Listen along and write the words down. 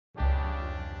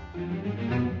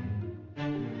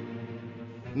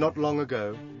Not long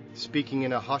ago, speaking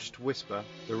in a hushed whisper,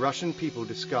 the Russian people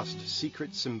discussed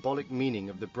secret symbolic meaning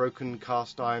of the broken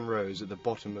cast-iron rose at the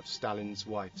bottom of Stalin's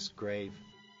wife's grave.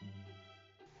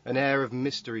 An air of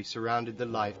mystery surrounded the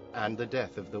life and the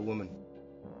death of the woman.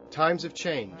 Times have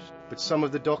changed, but some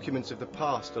of the documents of the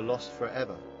past are lost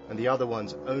forever, and the other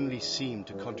ones only seem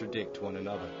to contradict one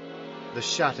another. The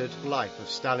shattered life of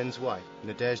Stalin's wife,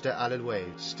 Nadezhda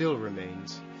Alliluyev, still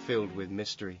remains filled with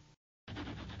mystery.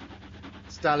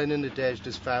 Stalin and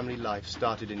Nadezhda's family life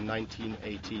started in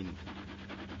 1918.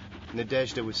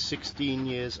 Nadezhda was 16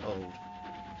 years old.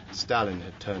 Stalin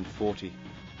had turned 40.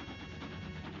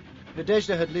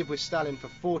 Nadezhda had lived with Stalin for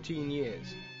 14 years.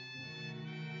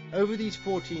 Over these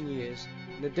 14 years,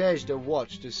 Nadezhda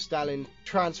watched as Stalin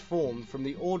transformed from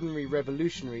the ordinary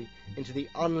revolutionary into the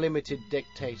unlimited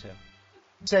dictator,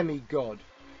 semi-god,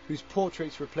 whose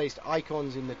portraits replaced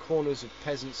icons in the corners of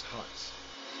peasants' huts.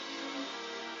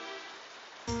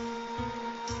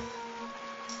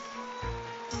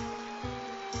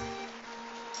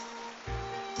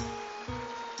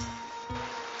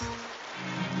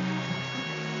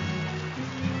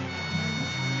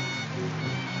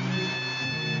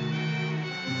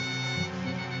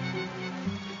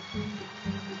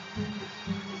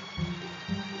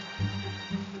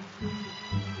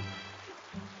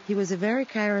 He was a very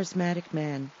charismatic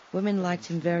man. Women liked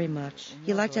him very much.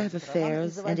 He liked to have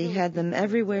affairs, and he had them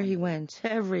everywhere he went,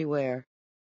 everywhere.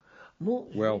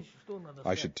 Well,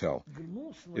 I should tell.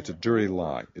 It's a dirty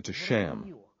lie. It's a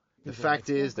sham. The fact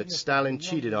is that Stalin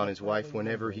cheated on his wife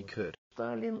whenever he could.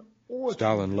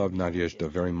 Stalin loved Nadezhda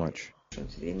very much.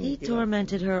 He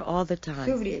tormented her all the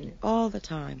time. All the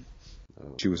time.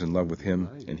 She was in love with him,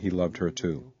 and he loved her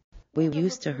too. We were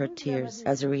used to her tears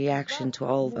as a reaction to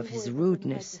all of his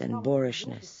rudeness and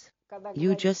boorishness.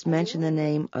 You just mention the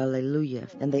name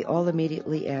Alliluyev, and they all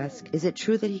immediately ask, is it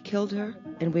true that he killed her?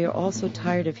 And we are all so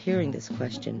tired of hearing this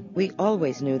question. We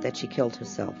always knew that she killed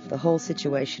herself. The whole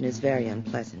situation is very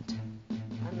unpleasant.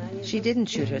 She didn't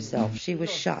shoot herself. She was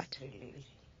shot.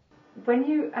 When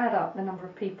you add up the number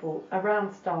of people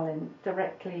around Stalin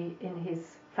directly in his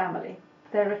family,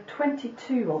 there are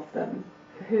 22 of them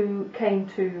who came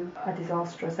to a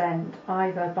disastrous end,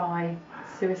 either by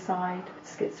suicide,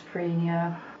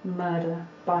 schizophrenia, murder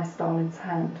by Stalin's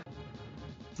hand.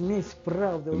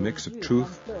 The mix of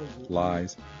truth,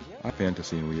 lies,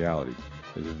 fantasy, and reality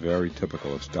is very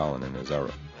typical of Stalin and his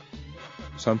era.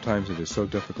 Sometimes it is so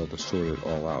difficult to sort it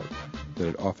all out that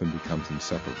it often becomes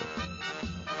inseparable.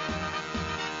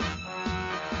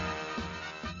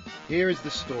 Here is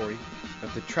the story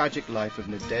of the tragic life of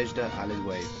Nadezhda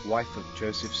Alliluyev, wife of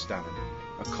Joseph Stalin,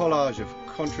 a collage of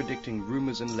contradicting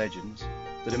rumors and legends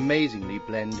that amazingly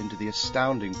blend into the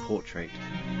astounding portrait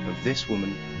of this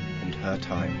woman and her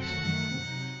times.